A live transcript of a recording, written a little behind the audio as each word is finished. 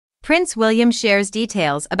Prince William shares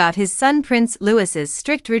details about his son Prince Louis's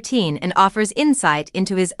strict routine and offers insight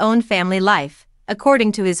into his own family life.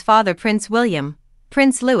 According to his father Prince William,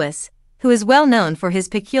 Prince Louis, who is well known for his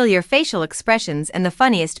peculiar facial expressions and the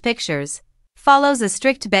funniest pictures, follows a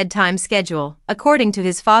strict bedtime schedule. According to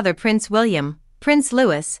his father Prince William, Prince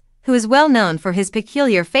Louis, who is well known for his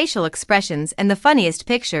peculiar facial expressions and the funniest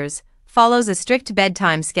pictures, follows a strict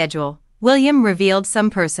bedtime schedule. William revealed some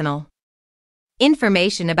personal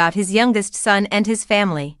information about his youngest son and his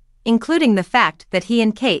family, including the fact that he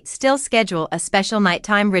and Kate still schedule a special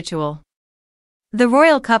nighttime ritual. The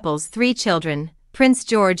royal couple's 3 children, Prince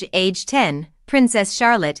George, age 10, Princess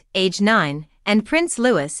Charlotte, age 9, and Prince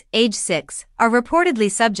Louis, age 6, are reportedly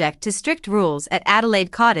subject to strict rules at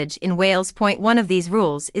Adelaide Cottage in Wales. One of these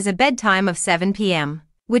rules is a bedtime of 7 p.m.,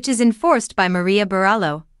 which is enforced by Maria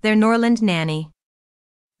Barallo, their Norland nanny.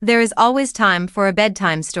 There is always time for a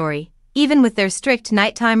bedtime story, even with their strict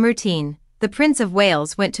nighttime routine. The Prince of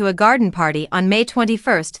Wales went to a garden party on May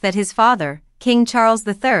 21 that his father, King Charles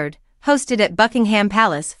III, hosted at Buckingham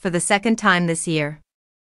Palace for the second time this year.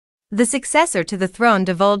 The successor to the throne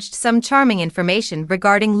divulged some charming information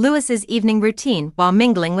regarding Louis's evening routine while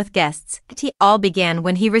mingling with guests. It all began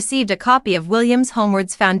when he received a copy of Williams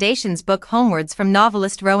Homewards Foundation's book Homewards from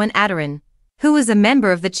novelist Rowan Atterin, who was a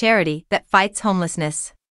member of the charity that fights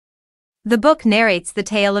homelessness. The book narrates the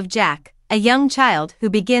tale of Jack, a young child who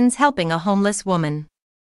begins helping a homeless woman.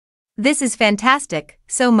 "This is fantastic,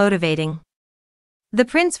 so motivating," the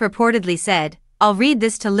prince reportedly said. "I'll read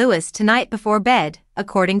this to Louis tonight before bed,"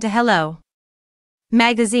 according to Hello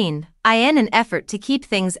magazine. In an effort to keep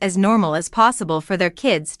things as normal as possible for their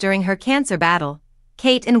kids during her cancer battle,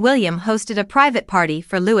 Kate and William hosted a private party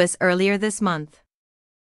for Louis earlier this month.